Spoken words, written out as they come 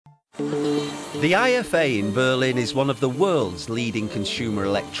The IFA in Berlin is one of the world's leading consumer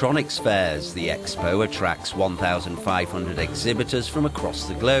electronics fairs. The expo attracts 1,500 exhibitors from across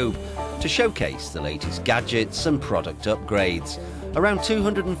the globe to showcase the latest gadgets and product upgrades. Around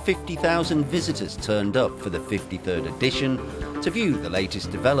 250,000 visitors turned up for the 53rd edition to view the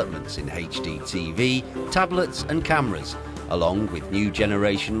latest developments in HD TV, tablets and cameras, along with new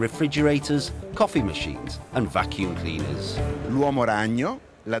generation refrigerators, coffee machines and vacuum cleaners. L'uomo ragno,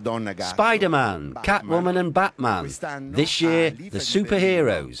 la donna gatto, Spider-Man, Catwoman and Batman. This year, the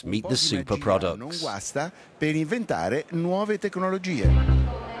superheroes meet the super products. Non guasta per inventare nuove tecnologie.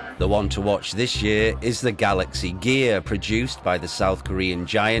 The one to watch this year is the Galaxy Gear, produced by the South Korean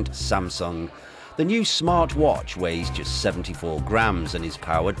giant Samsung. The new smartwatch weighs just 74 grams and is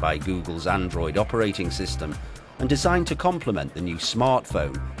powered by Google's Android operating system and designed to complement the new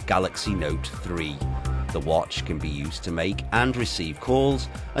smartphone, Galaxy Note 3. The watch can be used to make and receive calls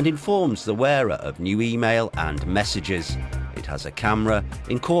and informs the wearer of new email and messages. It has a camera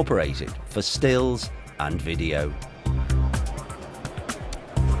incorporated for stills and video.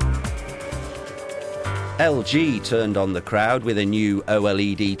 LG turned on the crowd with a new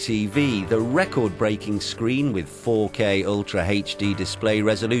OLED TV. The record-breaking screen with 4K Ultra HD display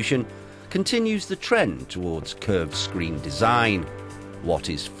resolution continues the trend towards curved screen design. What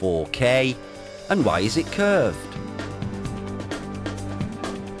is 4K and why is it curved?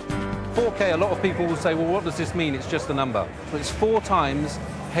 4K, a lot of people will say, well, what does this mean? It's just a number. But it's 4 times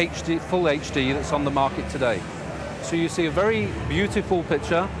HD, full HD that's on the market today. So you see a very beautiful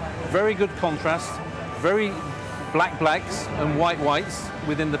picture, very good contrast, very black blacks and white whites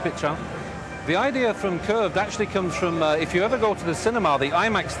within the picture. The idea from curved actually comes from, if you ever go to the cinema, the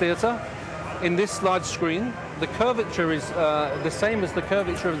IMAX theatre, in this large screen, the curvature is the same as the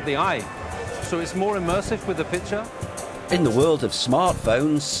curvature of the eye. So it's more immersive with the picture. In the world of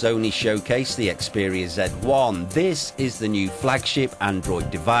smartphones, Sony showcased the Xperia Z1. This is the new flagship Android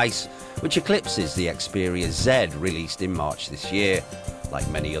device, which eclipses the Xperia Z released in March this year. Like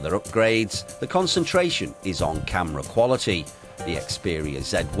many other upgrades, the concentration is on camera quality. The Xperia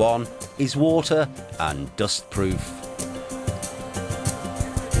Z1 is water and dustproof.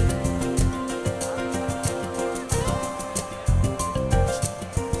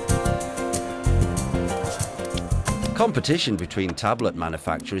 Competition between tablet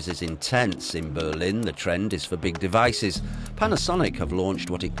manufacturers is intense. In Berlin, the trend is for big devices. Panasonic have launched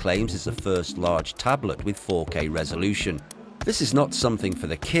what it claims is the first large tablet with 4K resolution. This is not something for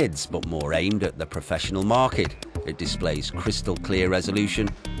the kids, but more aimed at the professional market. It displays crystal clear resolution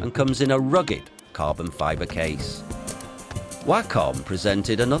and comes in a rugged carbon fibre case. Wacom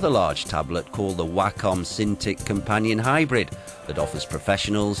presented another large tablet called the Wacom Cintiq Companion Hybrid that offers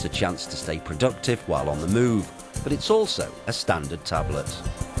professionals a chance to stay productive while on the move, but it's also a standard tablet.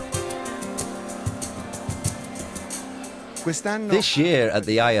 This year at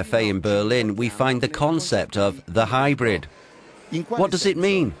the IFA in Berlin, we find the concept of the hybrid. What does it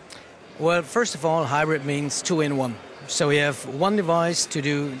mean? Well, first of all, hybrid means 2-in-1. So we have one device to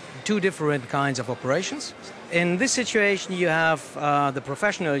do 2 different kinds of operations. In this situation, you have the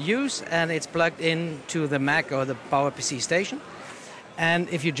professional use, and it's plugged into the Mac or the PowerPC station. And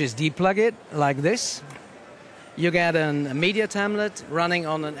if you just deplug it like this, you get a media tablet running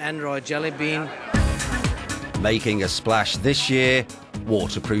on an Android Jelly Bean. Making a splash this year,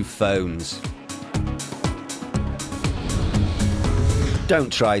 waterproof phones.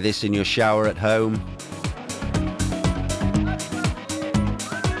 Don't try this in your shower at home.